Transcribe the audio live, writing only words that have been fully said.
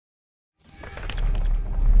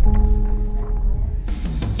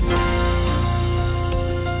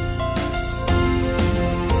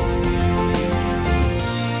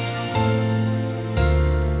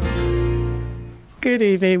Good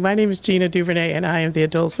evening. My name is Gina Duvernay, and I am the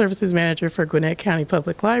Adult Services Manager for Gwinnett County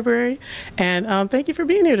Public Library. And thank you for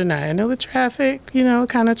being here tonight. I know the traffic,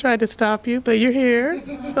 kind of tried to stop you, but you're here,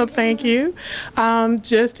 so thank you.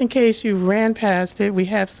 Just in case you ran past it, we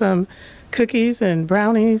have some cookies and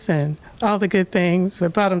brownies and all the good things. We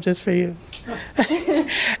brought them just for you.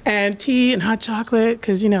 And tea and hot chocolate,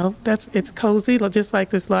 because it's cozy, just like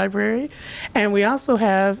this library. And we also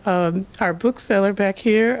have our bookseller back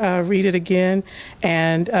here, Read It Again,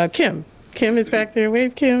 and Kim. Kim is back there.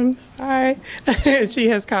 Wave, Kim. Hi. She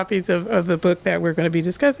has copies of the book that we're going to be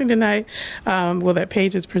discussing tonight, that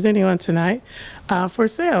Paige is presenting on tonight, for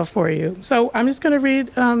sale for you. So I'm just going to read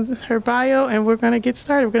her bio, and we're going to get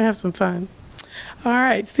started. We're going to have some fun. All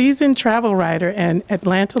right, seasoned travel writer and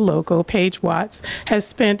Atlanta local Paige Watts has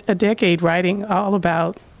spent a decade writing all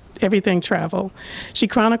about everything travel. She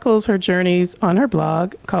chronicles her journeys on her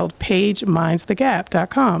blog called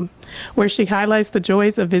PaigeMindsTheGap.com, where she highlights the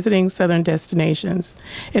joys of visiting Southern destinations.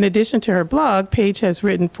 In addition to her blog, Paige has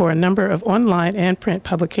written for a number of online and print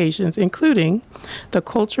publications, including The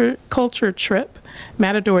Culture Trip,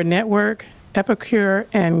 Matador Network, Epicure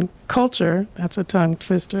and Culture, that's a tongue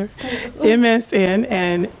twister, MSN,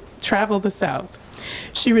 and Travel the South.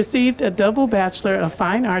 She received a double Bachelor of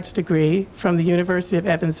Fine Arts degree from the University of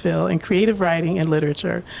Evansville in creative writing and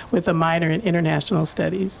literature with a minor in international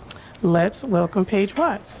studies. Let's welcome Paige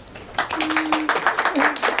Watts. Thank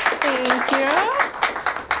you.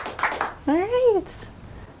 All right.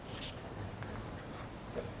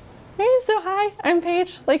 Hey, so hi, I'm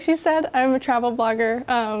Paige. Like she said, I'm a travel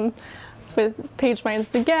blogger with Paige Minds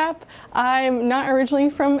the Gap. I'm not originally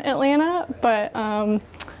from Atlanta, but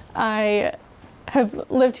I have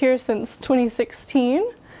lived here since 2016,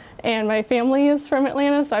 and my family is from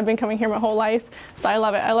Atlanta, so I've been coming here my whole life. So I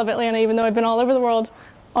love it. I love Atlanta, even though I've been all over the world.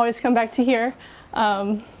 Always come back to here.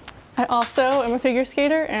 I also am a figure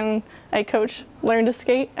skater, and I coach Learn to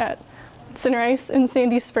Skate at Center Ice in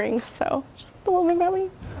Sandy Springs. So just a little bit about me.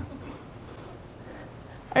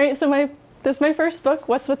 All right, so this is my first book,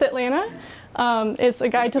 What's with Atlanta. It's a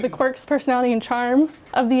guide to the quirks, personality, and charm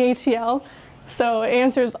of the ATL. So it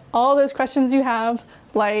answers all those questions you have,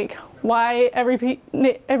 like why every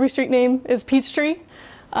street name is Peachtree,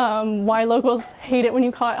 why locals hate it when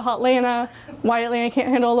you call it Hotlanta, why Atlanta can't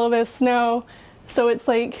handle a little bit of snow. So it's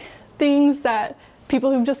like things that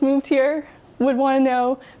people who've just moved here would want to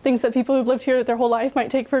know, things that people who've lived here their whole life might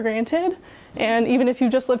take for granted. And even if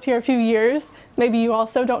you've just lived here a few years, maybe you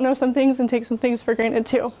also don't know some things and take some things for granted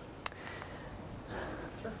too.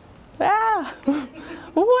 Ah,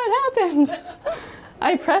 what happened?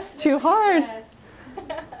 I pressed too hard.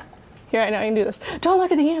 Here, I know I can do this. Don't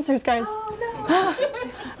look at the answers, guys. Oh, no.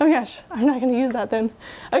 Oh gosh, I'm not going to use that then.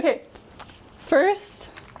 Okay, first,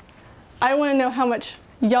 I want to know how much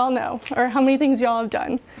y'all know, or how many things y'all have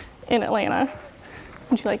done in Atlanta.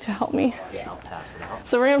 Would you like to help me? Yeah, I'll pass it out.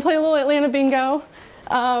 So we're gonna play a little Atlanta bingo.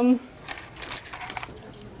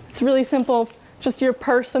 It's really simple, just your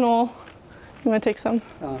personal, you wanna take some?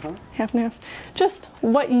 Half and half. Just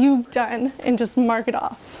what you've done and just mark it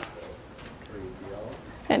off.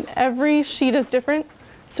 And every sheet is different,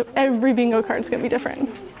 so every bingo card is gonna be different.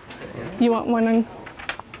 You want one on,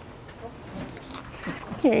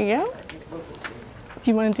 here you go.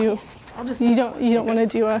 Do you wanna do, you don't wanna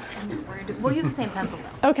do a, We'll use the same pencil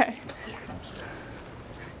though. okay.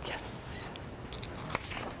 Yes.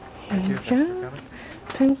 Here you go.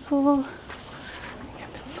 Pencil.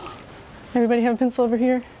 Pencil. Everybody have a pencil over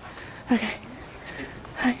here? Okay.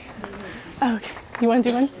 Hi. Okay. You want to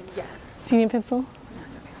do one? Yes. Do you need a pencil?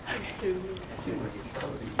 Okay.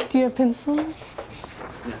 Do you have pencil?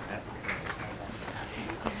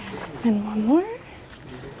 And one more.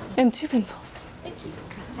 And two pencils. Thank you.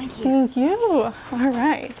 Thank you. Thank you. All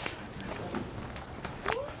right.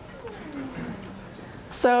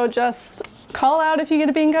 So just call out if you get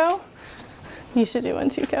a bingo. You should do one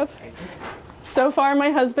too, Kev. So far,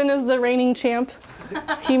 my husband is the reigning champ.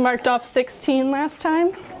 He marked off 16 last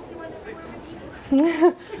time.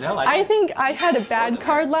 I think I had a bad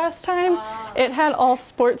card last time. It had all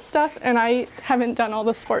sports stuff, and I haven't done all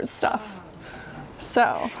the sports stuff.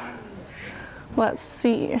 So, let's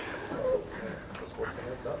see.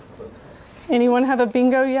 Anyone have a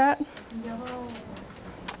bingo yet? No.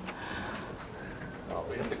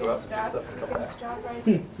 We have to go out and do stuff and come back. Stop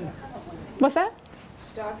right. What's that?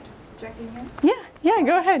 Stop checking in. Yeah,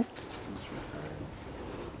 go ahead.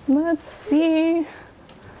 Let's see.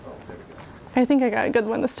 I think I got a good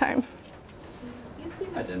one this time.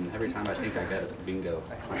 I didn't. Every time I think I get a bingo,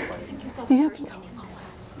 I can't quite. You got bingo.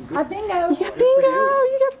 A bingo. You got bingo.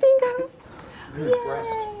 You got bingo.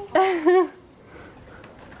 Impressed.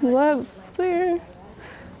 Let's see.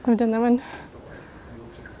 Haven't done that one.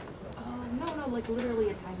 No, like literally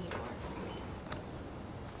a tiny door.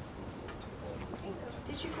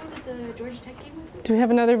 Did you go to the Georgia Tech game with me? Do we have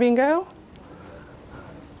another bingo?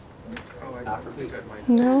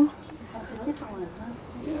 No?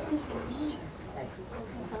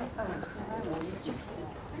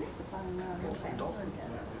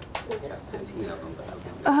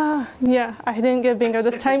 Yeah, I didn't get bingo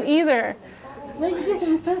this time either. No, you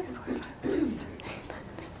didn't.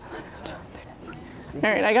 All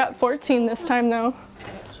right, I got 14 this time though.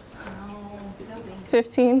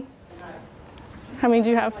 15. How many do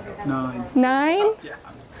you have? 9. 9? Yeah.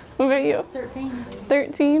 What about you? 13.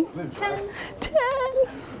 13? 10. 10.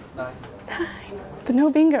 9. But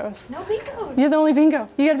no bingos. No bingos. You're the only bingo.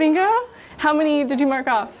 You got a bingo? How many did you mark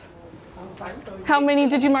off? How many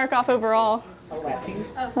did you mark off overall? 14.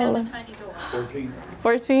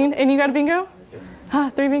 14. And you got a bingo? Ah,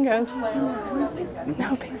 3 bingos.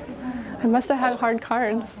 No bingo. I must have had hard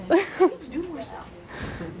cards. Do more stuff.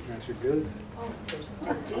 That's good.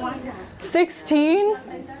 16?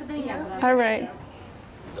 All right.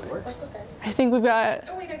 Still works. I think we've got.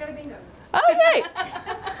 Oh, wait, I got a bingo. Oh, great.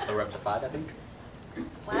 So we're up to 5, I think.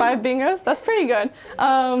 5 bingos. That's pretty good.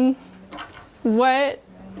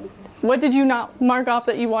 What did you not mark off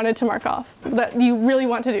that you wanted to mark off? That you really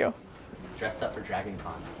want to do? Dressed up for Dragon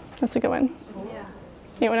Con. That's a good one.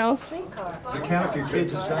 Anyone else? Does it count if your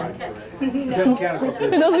kids have done it? It doesn't count if your It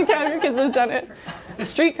kids. doesn't count if your kids have done it.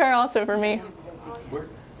 Streetcar also for me.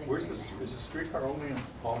 Where's this? Is the streetcar only in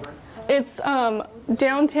Auburn? It's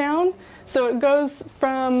downtown, so it goes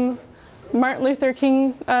from Martin Luther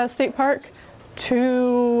King State Park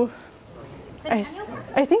to Centennial?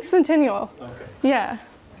 I think Centennial. Okay. Yeah,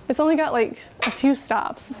 it's only got like a few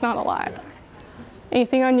stops. It's not a lot.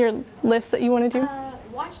 Anything on your list that you want to do?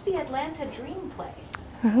 Watch the Atlanta Dream play.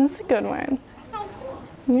 That's a good one. That sounds cool.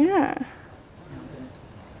 Yeah,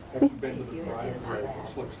 Have you been to the Bryant Parade?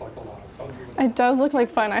 This looks like a lot of fun. it does look like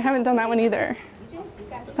fun. I haven't done that one either.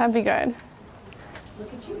 That'd be good.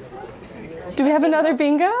 Do we have another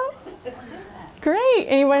bingo? Great.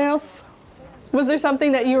 Anyone else? Was there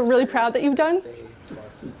something that you were really proud that you've done?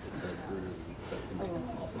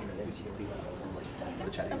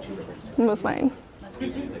 What was mine?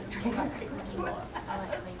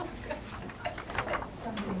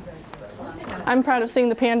 I'm proud of seeing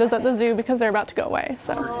the pandas at the zoo because they're about to go away.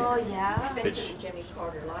 So. Oh, yeah. Been to the Jimmy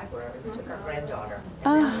Carter Library. We took our granddaughter.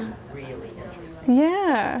 Really interesting.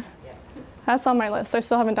 Yeah, that's on my list. I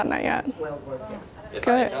still haven't done that yet. Well worth it. If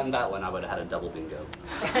I had Good. done that one, I would have had a double bingo.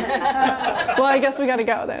 Well, I guess we got to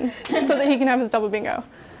go then, so that he can have his double bingo.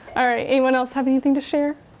 All right. Anyone else have anything to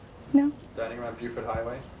share? No. Dining around Buford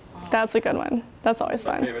Highway. That's a good one. That's always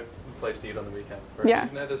My fun. favorite place to eat on the weekends. Or Yeah.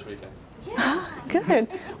 No, this weekend. Good.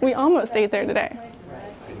 We almost ate there today.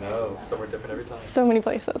 I know. Somewhere different every time. So many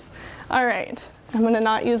places. All right. I'm going to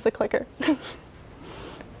not use the clicker.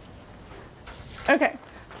 Okay.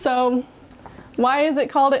 So why is it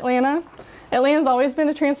called Atlanta? Atlanta's always been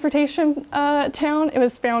a transportation town. It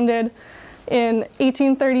was founded in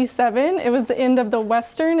 1837. It was the end of the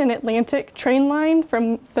Western and Atlantic train line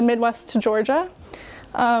from the Midwest to Georgia.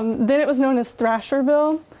 Then it was known as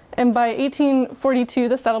Thrasherville, and by 1842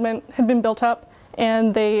 the settlement had been built up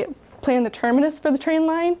and they planned the terminus for the train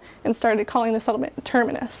line and started calling the settlement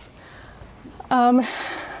Terminus. It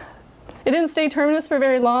didn't stay Terminus for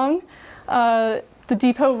very long. The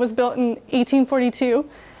depot was built in 1842,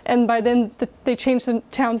 and by then they changed the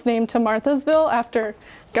town's name to Marthasville after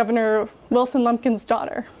Governor Wilson Lumpkin's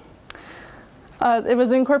daughter. It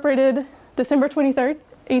was incorporated December 23rd,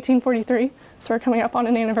 1843, so we're coming up on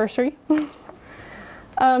an anniversary. In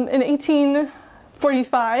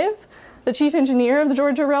 1845, the chief engineer of the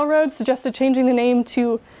Georgia Railroad suggested changing the name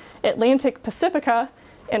to Atlantic Pacifica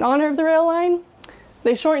in honor of the rail line.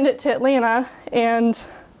 They shortened it to Atlanta, and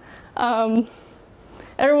everyone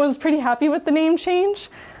was pretty happy with the name change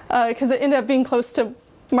because it ended up being close to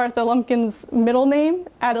Martha Lumpkin's middle name,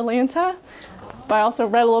 Atalanta. But I also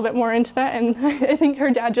read a little bit more into that, and I think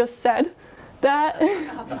her dad just said that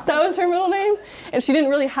that was her middle name, and she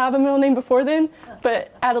didn't really have a middle name before then,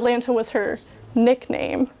 but Atalanta was her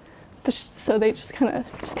nickname. So they just kind of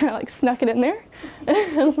like snuck it in there.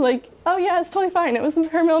 I was like, oh yeah, it's totally fine. It was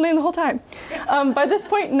her middle name the whole time. By this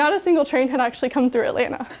point, not a single train had actually come through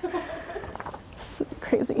Atlanta. It's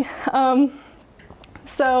crazy.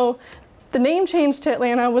 So the name change to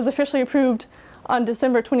Atlanta was officially approved on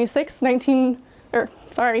December 26,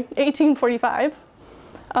 1845.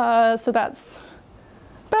 So that's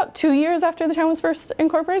about 2 years after the town was first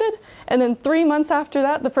incorporated. And then 3 months after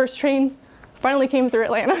that, the first train finally came through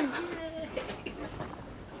Atlanta.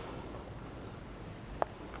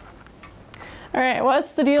 All right,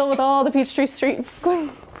 what's the deal with all the Peachtree streets?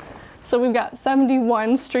 So we've got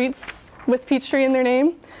 71 streets with Peachtree in their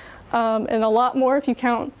name, and a lot more if you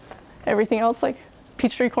count everything else, like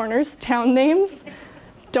Peachtree Corners, town names.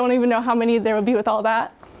 Don't even know how many there would be with all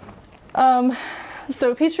that.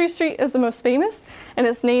 So Peachtree Street is the most famous, and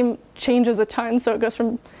its name changes a ton. So it goes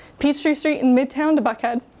from Peachtree Street in Midtown to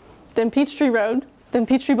Buckhead, then Peachtree Road, then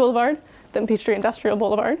Peachtree Boulevard, then Peachtree Industrial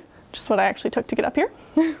Boulevard, which is what I actually took to get up here.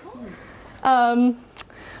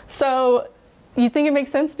 So you think it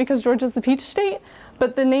makes sense because Georgia's the peach state,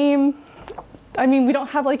 but the name, I mean, we don't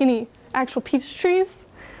have like any actual peach trees.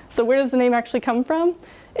 So where does the name actually come from?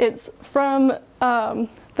 It's from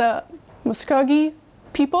the Muskogee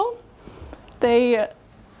people. They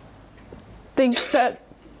think that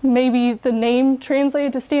maybe the name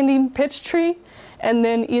translated to standing pitch tree, and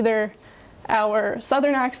then either our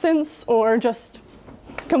southern accents or just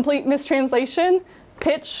complete mistranslation,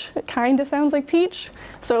 pitch kind of sounds like peach.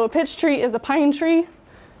 So a pitch tree is a pine tree,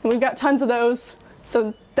 and we've got tons of those.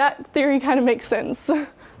 So that theory kind of makes sense,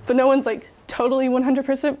 but no one's like totally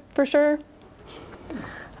 100% for sure.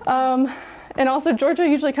 And also Georgia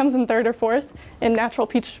usually comes in third or fourth in national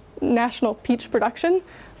peach production,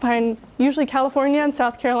 behind usually California and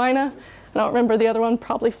South Carolina. I don't remember the other one,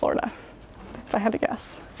 probably Florida, if I had to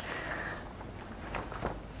guess.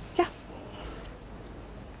 Yeah.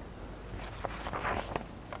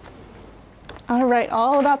 All right,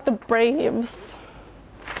 all about the Braves.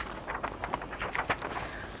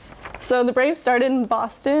 So the Braves started in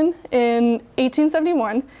Boston in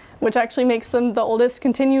 1871, which actually makes them the oldest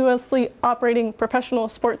continuously operating professional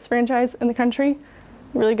sports franchise in the country.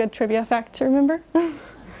 Really good trivia fact to remember.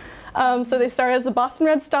 So they started as the Boston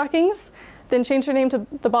Red Stockings, then changed their name to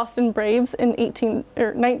the Boston Braves in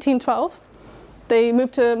 1912. They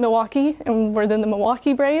moved to Milwaukee and were then the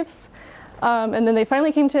Milwaukee Braves. And then they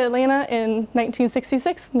finally came to Atlanta in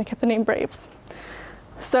 1966 and they kept the name Braves.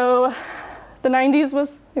 So the 90s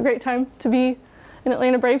was a great time to be an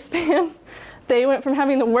Atlanta Braves fan. They went from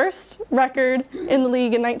having the worst record in the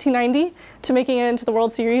league in 1990 to making it into the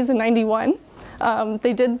World Series in 91.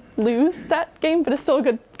 They did lose that game, but it's still a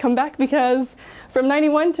good comeback because from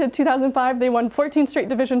 91 to 2005, they won 14 straight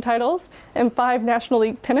division titles and 5 National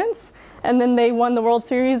League pennants. And then they won the World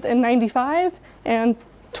Series in 95 and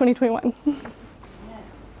 2021.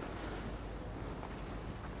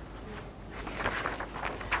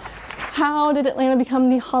 How did Atlanta become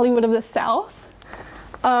the Hollywood of the South?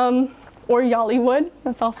 Or Yollywood,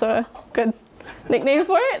 that's also a good nickname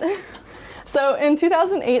for it. So in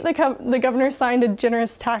 2008, the governor signed a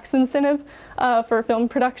generous tax incentive for film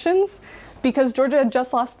productions because Georgia had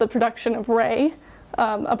just lost the production of Ray,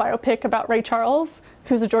 a biopic about Ray Charles,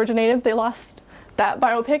 who's a Georgia native. They lost that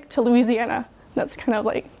biopic to Louisiana. That's kind of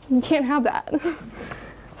like, you can't have that.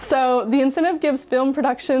 So the incentive gives film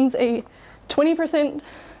productions a 20%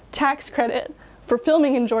 tax credit for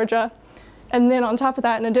filming in Georgia, and then on top of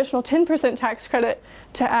that, an additional 10% tax credit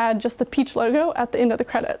to add just the peach logo at the end of the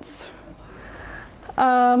credits.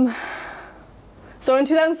 So in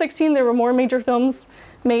 2016, there were more major films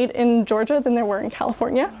made in Georgia than there were in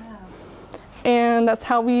California. Wow. And that's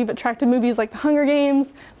how we've attracted movies like The Hunger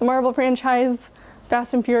Games, the Marvel franchise,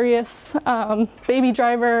 Fast and Furious, Baby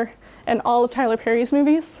Driver, and all of Tyler Perry's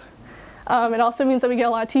movies. It also means that we get a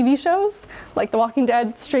lot of TV shows like The Walking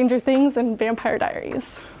Dead, Stranger Things, and Vampire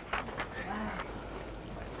Diaries.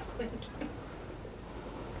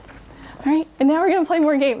 All right, and now we're gonna play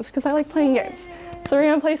more games because I like playing games. So we're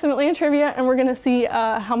gonna play some Atlanta trivia and we're gonna see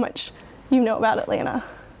how much you know about Atlanta.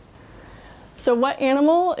 So what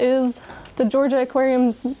animal is the Georgia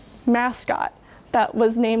Aquarium's mascot that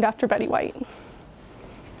was named after Betty White?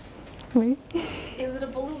 Is it a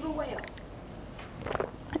beluga whale?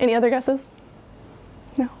 Any other guesses?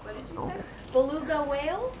 No. What did you say? Beluga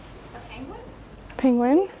whale? A penguin?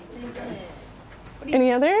 Penguin?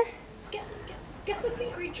 Any other? Guess a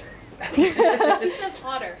sea creature. He says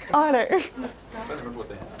otter. Otter. I don't remember what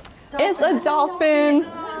they had. It's a dolphin.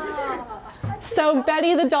 So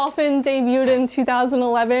Betty the dolphin debuted in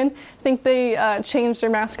 2011. I think they changed their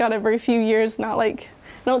mascot every few years. Not like,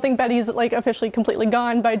 I don't think Betty's like officially completely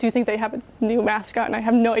gone, but I do think they have a new mascot, and I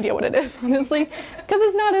have no idea what it is, honestly, because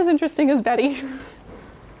it's not as interesting as Betty.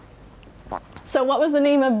 So what was the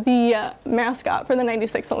name of the mascot for the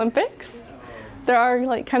 '96 Olympics? There are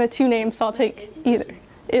like kind of two names, so I'll take either.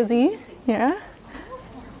 Izzy, yeah.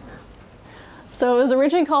 So it was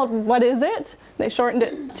originally called What Is It? They shortened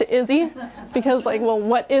it to Izzy because like, well,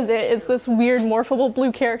 what is it? It's this weird morphable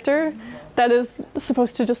blue character that is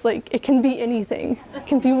supposed to just like, it can be anything. It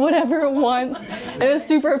can be whatever it wants. And it's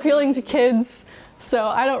super appealing to kids. So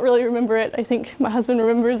I don't really remember it. I think my husband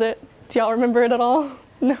remembers it Do y'all remember it at all?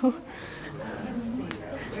 No.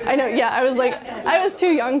 I know, yeah, I was too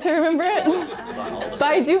young to remember it. But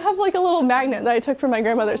I do have like a little magnet that I took from my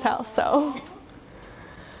grandmother's house, so.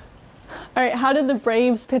 All right, how did the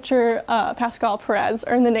Braves pitcher Pascal Perez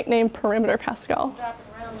earn the nickname Perimeter Pascal?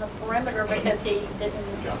 Dropping around the perimeter because he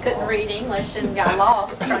couldn't read English and got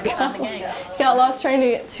lost trying to find the game. He got lost trying to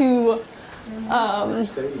get to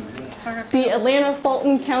the Atlanta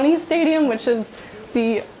Fulton County Stadium, which is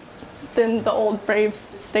the old Braves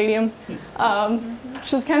Stadium,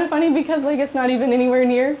 which is kind of funny because like it's not even anywhere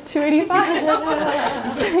near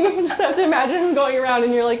 285. So you just have to imagine him going around,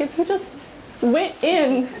 and you're like, if you just went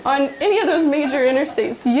in on any of those major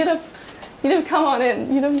interstates, you'd have come on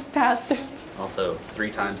in, you'd have passed it. Also,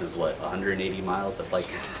 3 times is what, 180 miles? That's like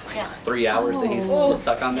 3 hours that he's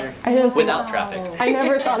stuck on there without traffic. I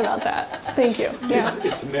never thought about that. Thank you. Yeah.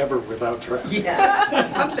 It's never without traffic.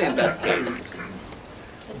 Yeah, I'm saying best case.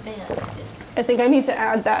 I think I need to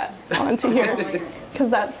add that onto here because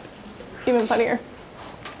that's even funnier.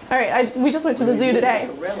 All right, we just went to the zoo today.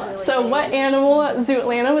 So what animal at Zoo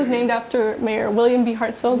Atlanta was named after Mayor William B.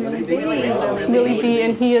 Hartsfield? Willie B.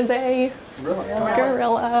 And he is a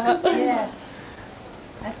gorilla. Yes.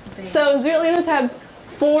 So Zoo Atlanta's had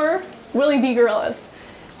 4 Willie B. gorillas.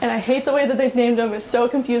 And I hate the way that they've named them. It's so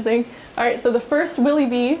confusing. All right, so the first Willie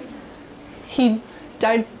B., he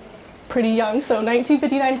died pretty young, so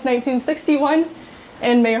 1959 to 1961.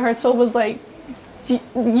 And Mayor Hartsfield was like,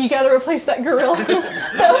 you got to replace that gorilla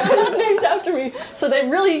that was named after me. So they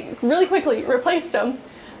really quickly replaced him.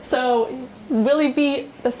 So Willie B.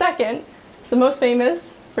 II is the most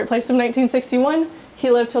famous, replaced him in 1961.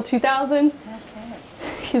 He lived till 2000.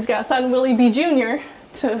 He's got a son, Willie B. Jr.,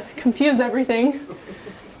 to confuse everything.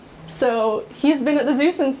 So he's been at the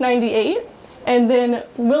zoo since '98. And then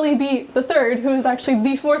Willie B. III, who is actually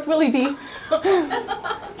the 4th Willie B.,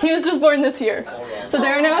 he was just born this year. So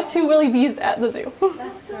there are now 2 Willie B's at the zoo.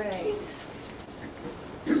 That's great.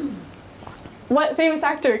 What famous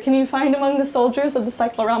actor can you find among the soldiers of the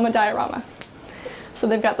cyclorama diorama? So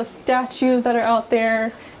they've got the statues that are out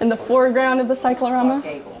there in the foreground of the cyclorama.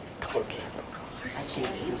 Clark Gable.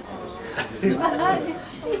 You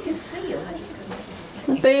can see him.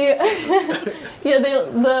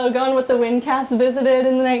 The Gone with the Wind cast visited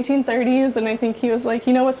in the 1930s, and I think he was like,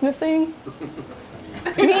 you know what's missing?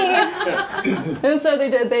 Me! And so they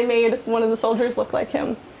did. They made one of the soldiers look like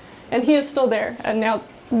him. And he is still there. And now,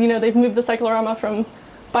 they've moved the cyclorama from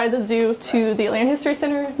by the zoo to the Atlanta History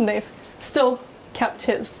Center, and they've still kept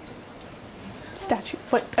his statue.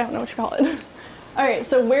 I don't know what you call it. All right,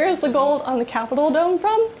 so where is the gold on the Capitol Dome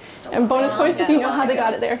from? And bonus points if you know how they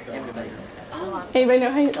got it there. Anybody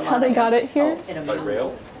know how they got it here? In a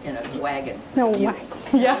rail? In a wagon. No, wagon.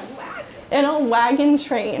 Yeah. In a wagon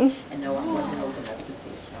train. And no one wasn't old enough to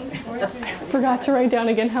see it. I forgot to write down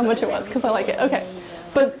again how much it was because I like it. Okay.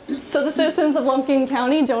 But so the citizens of Lumpkin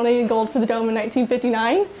County donated gold for the dome in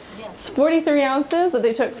 1959. It's 43 ounces that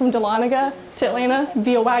they took from Dahlonega to Atlanta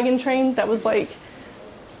via wagon train. That was like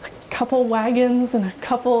a couple wagons and a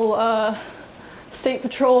couple state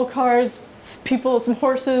patrol cars, people, some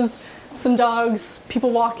horses, some dogs,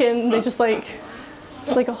 people walking. They just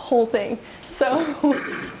it's like a whole thing. So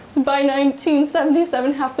by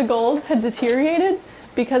 1977, half the gold had deteriorated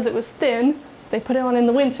because it was thin. They put it on in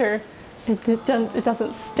the winter, and it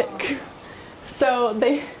doesn't stick. So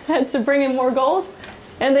they had to bring in more gold,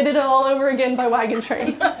 and they did it all over again by wagon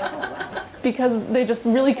train because they just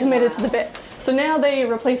really committed to the bit. So now they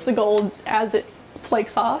replace the gold as it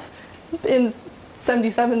flakes off. In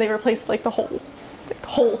 '77, they replaced the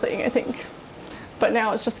whole thing, I think. But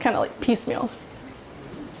now it's just kind of like piecemeal.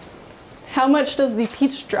 How much does the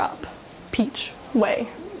peach weigh?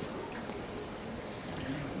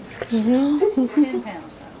 10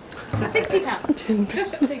 pounds. 60 pounds.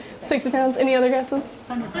 60 pounds. Any other guesses?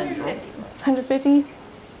 150?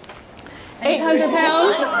 800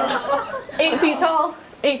 pounds. 8 feet tall,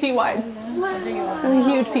 8 feet wide. A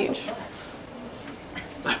huge peach.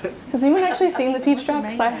 Has anyone actually seen the peach drop?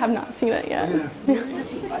 Because I have not seen it yet.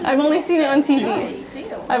 I've only seen it on TV.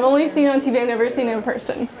 I've never seen it in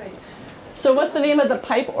person. So what's the name of the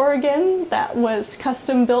pipe organ that was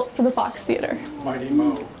custom built for the Fox Theater? Mighty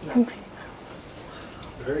Mo.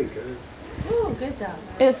 Very good. Ooh, good job.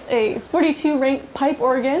 It's a 42 rank pipe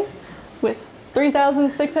organ with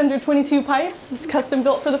 3,622 pipes. It's custom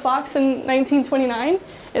built for the Fox in 1929.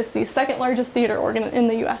 It's the 2nd largest theater organ in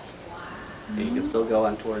the U.S. You can still go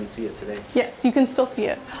on tour and see it today. Yes, you can still see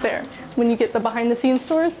it there. When you get the behind the scenes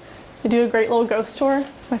tours, they do a great little ghost tour.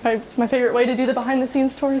 It's my favorite way to do the behind the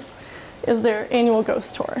scenes tours is their annual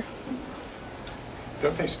ghost tour.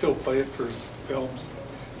 Don't they still play it for films?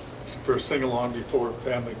 for sing-along before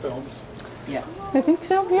family films. Yeah. I think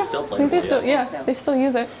so, yeah. Still I think they playable, still, yeah. yeah, they still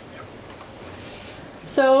use it.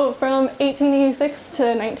 So from 1886 to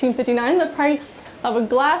 1959, the price of a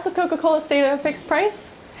glass of Coca-Cola stayed at a fixed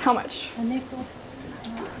price. How much? A nickel.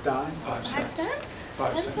 Dime? 5 cents.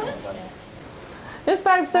 5 10 cents. cents? It's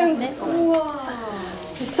 5 cents.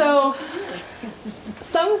 So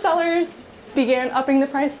some sellers began upping the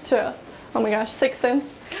price to, oh my gosh, 6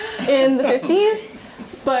 cents in the 50s,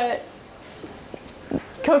 but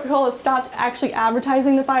Coca-Cola stopped actually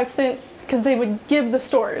advertising the 5 cent because they would give the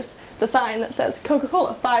stores the sign that says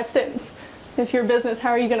Coca-Cola 5 cents. If you're a business, how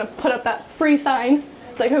are you going to put up that free sign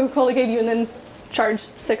that Coca-Cola gave you and then charge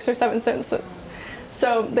 6 or 7 cents?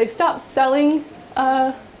 So they stopped selling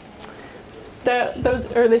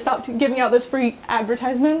they stopped giving out those free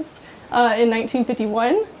advertisements in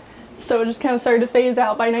 1951. So it just kind of started to phase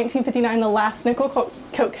out. By 1959, the last nickel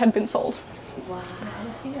Coke had been sold. Wow.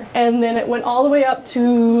 And then it went all the way up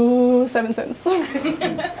to 7 cents.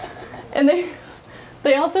 And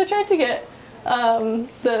they also tried to get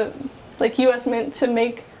the U.S. Mint to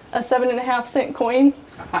make a 7.5 cent coin,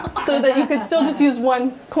 so that you could still just use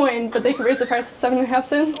one coin, but they could raise the price to 7.5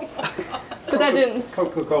 cents. But that didn't.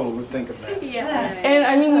 Coca-Cola would think of that. Yeah. And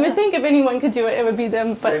I mean, you would think if anyone could do it, it would be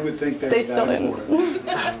them, but They would think they still didn't.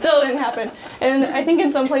 Still didn't happen. And I think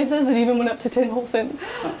in some places it even went up to 10 whole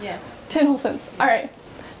cents. Yes. 10 whole cents. All right.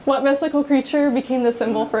 What mythical creature became the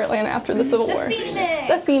symbol for Atlanta after the Civil War? Phoenix.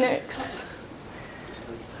 The phoenix.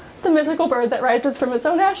 The mythical bird that rises from its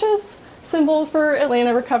own ashes, symbol for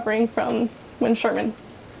Atlanta recovering from when Sherman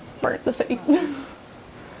burnt the city.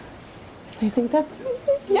 I think that's,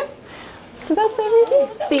 yep. So that's everything.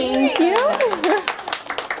 Thank you.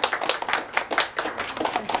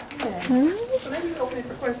 So maybe you open it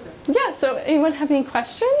for questions. Yeah, so anyone have any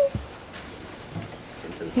questions?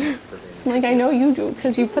 Like I know you do,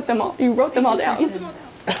 because you put them all, you wrote them all down.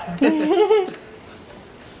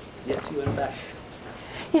 Yes, you went back.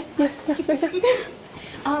 Yes, right there.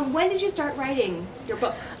 When did you start writing your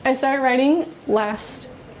book? I started writing last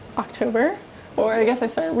October, or I guess I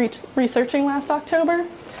started researching last October.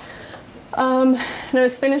 And I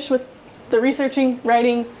was finished with the researching,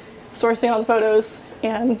 writing, sourcing all the photos,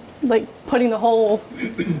 and like putting the whole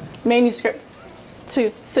manuscript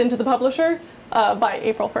to send to the publisher by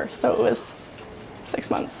April 1st. So it was 6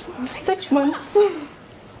 months. 6 months.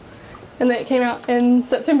 And then it came out in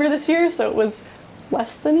September this year, so it was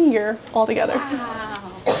less than a year altogether. Wow.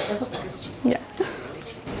 Yeah.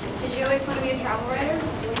 Did you always want to be a travel writer?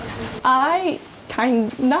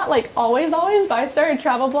 Not like always, but I started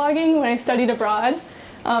travel blogging when I studied abroad.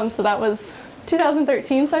 So that was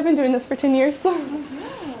 2013, so I've been doing this for 10 years.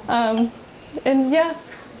 And yeah,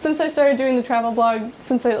 since I started doing the travel blog,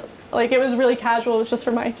 it was really casual, it was just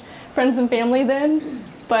for my friends and family then,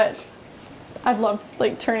 but I've loved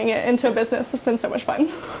turning it into a business. It's been so much fun.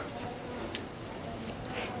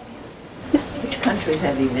 Which countries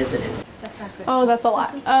have you visited? That's not good. Oh, that's a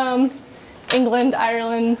lot. England,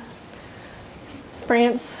 Ireland,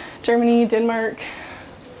 France, Germany, Denmark,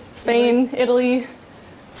 Spain, Italy,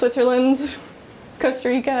 Switzerland, Costa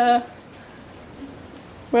Rica.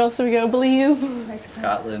 Where else do we go? Belize,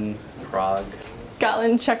 Scotland, Prague.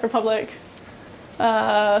 Scotland, Czech Republic,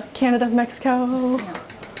 Canada, Mexico,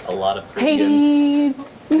 A lot of Caribbean.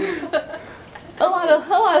 Haiti. a lot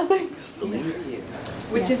of things. Belize.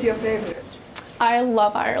 Which is your favorite? I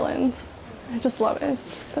love Ireland. I just love it. It's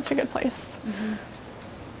just such a good place.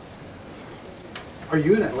 Are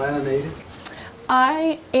you an Atlanta native?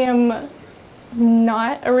 I am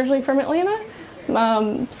not originally from Atlanta.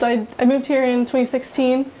 So I moved here in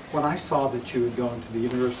 2016. When I saw that you had gone to the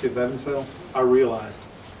University of Evansville, I realized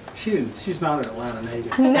she's not an Atlanta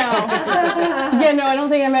native. No. Yeah, no, I don't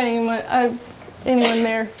think I met anyone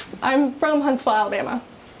there. I'm from Huntsville, Alabama.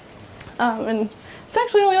 And it's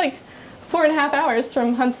actually only 4.5 hours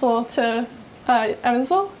from Huntsville to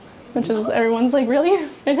Evansville, which is, everyone's really,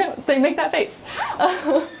 they make that face.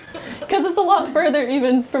 Because it's a lot further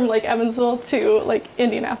even from Evansville to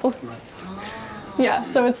Indianapolis. Yeah,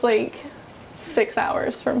 so it's 6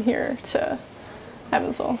 hours from here to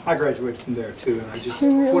Evansville. I graduated from there too, and I just,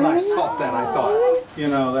 when I saw that, I thought,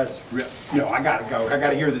 that's real. I gotta go. I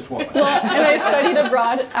gotta hear this woman. Well, and I studied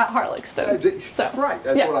abroad at Harlexton. So, right,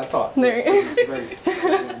 that's yeah. what I thought. There.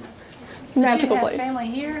 Magical Did you place. have family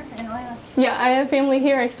here in Atlanta? Yeah, I have family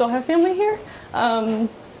here. I still have family here. I've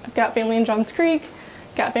got family in Johns Creek,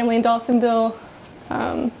 got family in Dawsonville.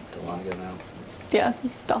 Dahlonega now. Yeah,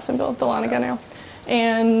 Dawsonville, Dahlonega now.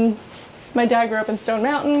 And my dad grew up in Stone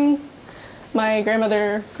Mountain. My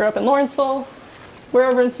grandmother grew up in Lawrenceville. We're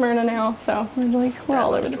over in Smyrna now, so we're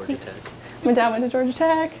all over the place. My dad went to Georgia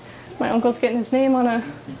Tech. My uncle's getting his name on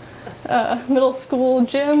a middle school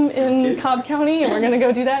gym in Cobb County, and we're going to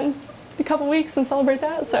go do that in a couple weeks and celebrate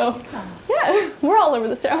that. So, yeah, we're all over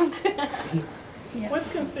this town.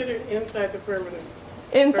 What's considered inside the perimeter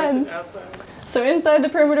Inside, versus outside? so inside the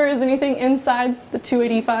perimeter is anything inside the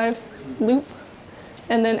 285 loop,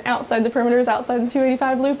 and then outside the perimeter is outside the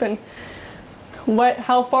 285 loop. And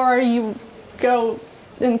how far you go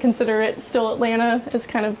and consider it still Atlanta is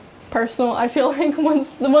kind of personal. I feel like once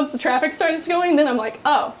the traffic starts going, then I'm like,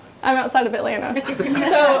 oh, I'm outside of Atlanta.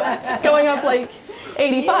 So going up like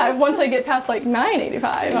 85, once I get past like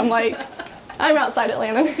 985, I'm like, I'm outside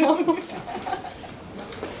Atlanta now.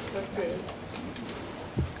 That's good.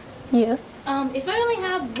 Yes. If I only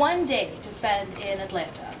have one day to spend in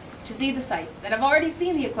Atlanta to see the sights, and I've already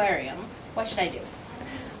seen the aquarium, what should I do?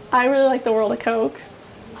 I really like the World of Coke.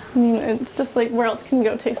 I mean, and just like where else can you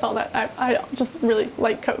go taste all that? I just really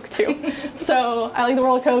like Coke too. So I like the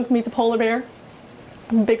World of Coke, meet the polar bear.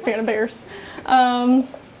 I'm a big fan of bears.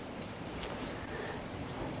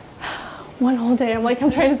 One whole day, I'm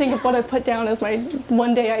trying to think of what I put down as my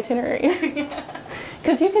one day itinerary.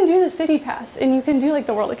 Because you can do the city pass, and you can do like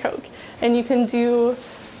the World of Coke, and you can do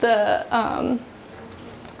the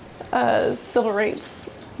Civil Rights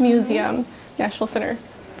Museum, National Center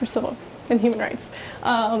for Civil and Human Rights,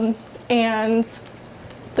 and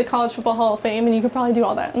the College Football Hall of Fame, and you could probably do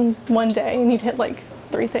all that in one day, and you'd hit like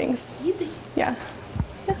 3 things. Easy. Yeah.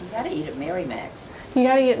 You gotta eat at Mary Mac's. You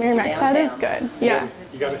gotta eat at Mary Mac's. That is Downtown. good. Yeah.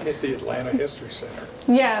 You gotta hit the Atlanta History Center.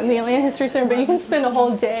 Yeah, the Atlanta History Center, but you can spend a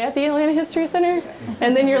whole day at the Atlanta History Center,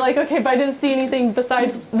 and then you're like, okay, but I didn't see anything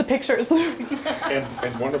besides the pictures. And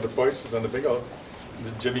one of the places on the big old,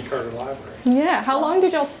 the Jimmy Carter Library. Yeah, how long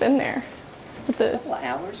did y'all spend there? With A the, couple of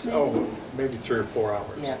hours, maybe. Oh, maybe 3 or 4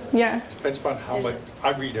 hours. Yeah. yeah, Depends upon how much,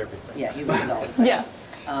 I read everything. Yeah, he reads all the things. yeah,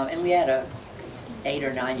 And we had a 8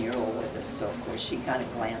 or 9-year-old with us, so of course she kind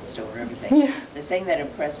of glanced over everything. Yeah. The thing that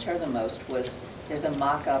impressed her the most was there's a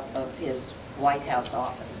mock-up of his White House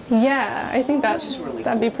office. yeah, I think Which is really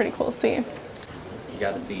that'd be cool. pretty cool to see. You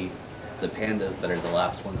got to see the pandas that are the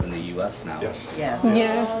last ones in the U.S. now. Yes. Yes.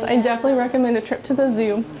 Yes, I definitely recommend a trip to the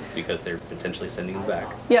zoo. Because they're potentially sending them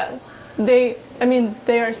back. Yeah, they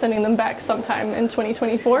are sending them back sometime in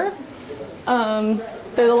 2024.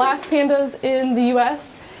 They're the last pandas in the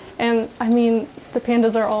U.S., and I mean, the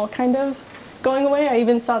pandas are all kind of going away. I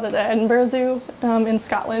even saw that the Edinburgh Zoo in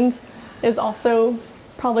Scotland is also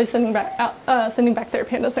probably sending back their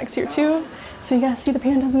pandas next year too. So you gotta see the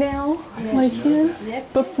pandas now,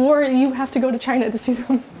 before you have to go to China to see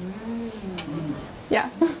them. Yeah.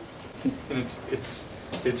 And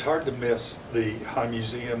it's hard to miss the High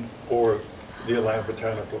Museum or the Atlanta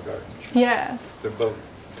Botanical Gardens. Yes. They're both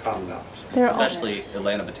top-notch. They're all. Especially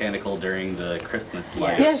Atlanta Botanical during the Christmas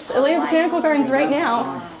lights. Yes, Atlanta Botanical Gardens right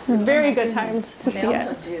now is a very good time to They see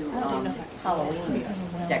also it. do Halloween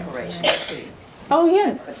decorations too. Oh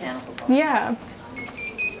yeah, Botanical garden. yeah.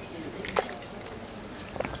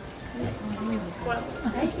 Well,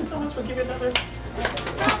 thank you so much for giving another.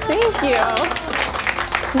 Thank you.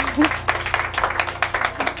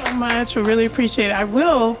 So much. We really appreciate it. I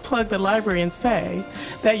will plug the library and say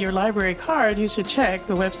that your library card, you should check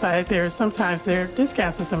the website. Sometimes there are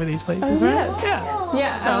discounts in some of these places, Oh, right? yes. Yeah.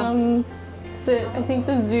 Yeah. So- Is it? I think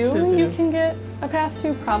the zoo, The zoo. you can get a pass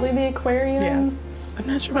to. Probably the aquarium. Yeah. I'm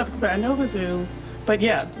not sure about I know the zoo, but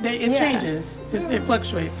yeah, it Yeah. changes. It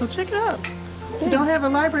fluctuates. So check it out. If you don't have a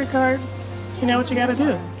library card, you know what you got to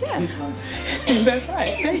do. Yeah. That's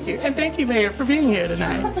right. Thank you. And thank you, Mayor, for being here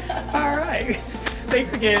tonight. All right.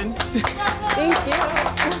 Thanks again. Thank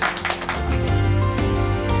you.